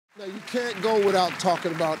Now, you can't go without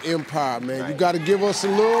talking about Empire, man. Right. You got to give us a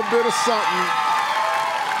little bit of something.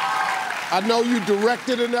 I know you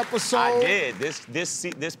directed an episode. I did.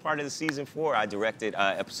 This part of the season 4, I directed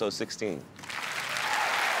episode 16.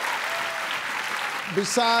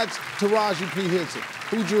 Besides Taraji P. Henson,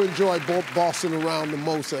 who'd you enjoy bossing around the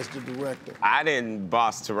most as the director? I didn't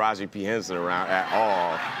boss Taraji P. Henson around at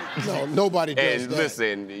all. No, nobody does and that.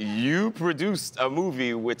 listen, you produced a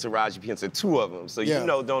movie with Taraji P. Henson, 2 of them, so you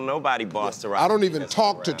know don't nobody boss Taraji. I don't even Henson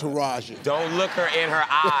talk around. to Taraji. Don't look her in her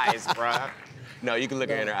eyes, bruh. No, you can look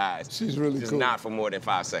her in her eyes. She's really Just cool. not for more than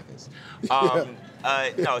 5 seconds.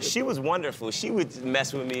 No, she was wonderful. She would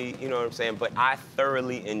mess with me, you know what I'm saying? But I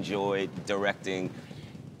thoroughly enjoyed directing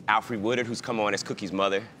Alfre Woodard, who's come on as Cookie's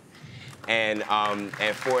mother, and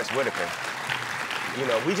Forrest Whitaker. You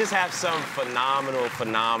know, we just have some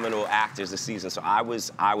phenomenal actors this season. So I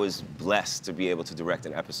was blessed to be able to direct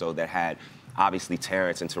an episode that had obviously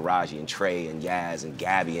Terrence and Taraji and Trey and Yaz and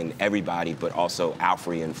Gabby and everybody, but also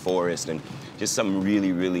Alfre and Forrest and just some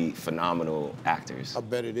really phenomenal actors. I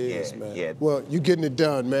bet it is, man. Yeah. Well, you're getting it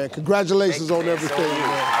done, man. Congratulations on everything, man.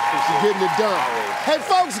 I appreciate You're getting it done. Always. Hey,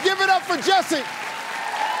 folks, give it up for Jussie.